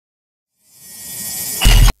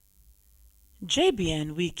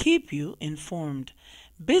JBN, we keep you informed.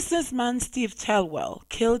 Businessman Cheeta Thelwell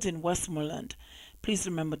killed in Westmoreland. Please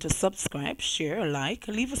remember to subscribe, share, like,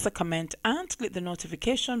 leave us a comment, and click the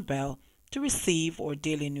notification bell to receive our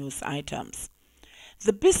daily news items.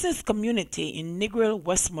 The business community in Negril,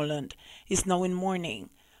 Westmoreland is now in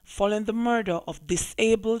mourning following the murder of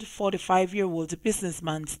disabled 45-year-old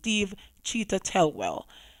businessman Cheeta Thelwell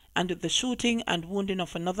and the shooting and wounding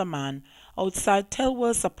of another man outside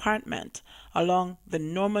Thelwell's apartment along the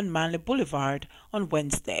Norman Manley Boulevard on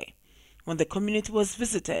Wednesday. When the community was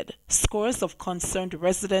visited, scores of concerned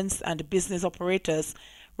residents and business operators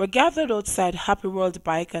were gathered outside Happy World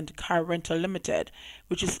Bike and Car Rental Limited,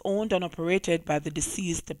 which is owned and operated by the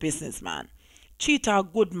deceased businessman. Cheeta a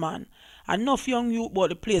good man. Enough young youth bought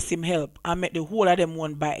the place him help and make the whole of them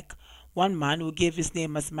one bike. One man who gave his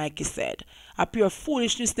name as Mikey said, "A pure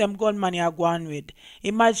foolishness them gunman are going with.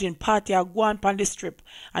 Imagine party are going on the strip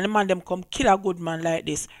and the man them come kill a good man like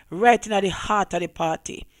this right in the heart of the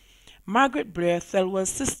party." Margaret Blair, Thelwell's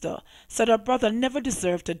sister, said her brother never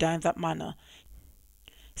deserved to die in that manner.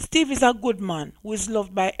 "Steve is a good man who is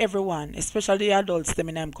loved by everyone, especially the adults them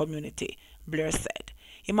in him community," Blair said.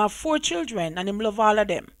 "Him have 4 children and him love all of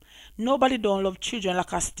them. Nobody don't love children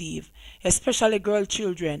like a Steve, especially girl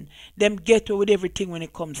children. Them get away with everything when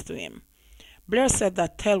it comes to him." Blair said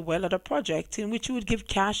that Thelwell had a project in which he would give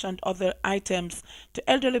cash and other items to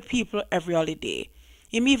elderly people every holiday.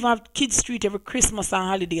 Him even have Kids Street every Christmas and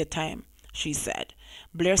holiday time, she said.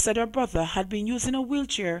 Blair said her brother had been using a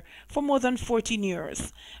wheelchair for more than 14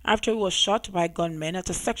 years after he was shot by gunmen at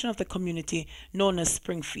a section of the community known as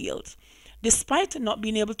Springfield. Despite not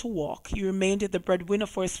being able to walk, he remained the breadwinner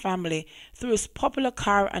for his family through his popular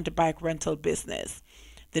car and bike rental business.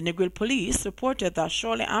 The Negril police reported that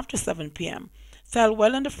shortly after 7 p.m.,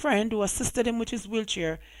 Thelwell and a friend who assisted him with his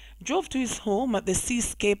wheelchair drove to his home at the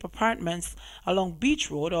Seascape Apartments along Beach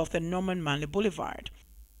Road off the Norman Manley Boulevard.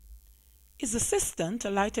 His assistant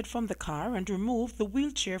alighted from the car and removed the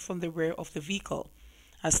wheelchair from the rear of the vehicle.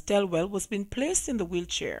 As Thelwell was being placed in the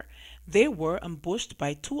wheelchair, they were ambushed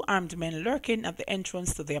by 2 armed men lurking at the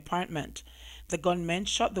entrance to the apartment. The gunmen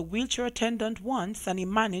shot the wheelchair attendant once and he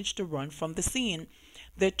managed to run from the scene.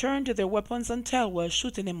 They turned their weapons on Thelwell,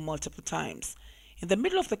 shooting him multiple times. In the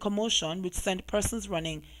middle of the commotion, which sent persons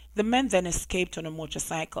running, the men then escaped on a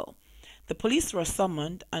motorcycle. The police were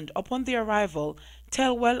summoned, and upon their arrival,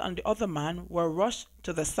 Thelwell and the other man were rushed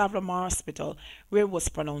to the Savlamar Hospital, where he was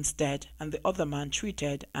pronounced dead, and the other man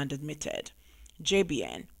treated and admitted.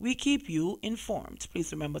 JBN, we keep you informed.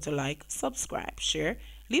 Please remember to like, subscribe, share,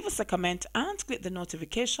 leave us a comment, and click the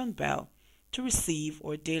notification bell to receive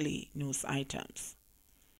our daily news items.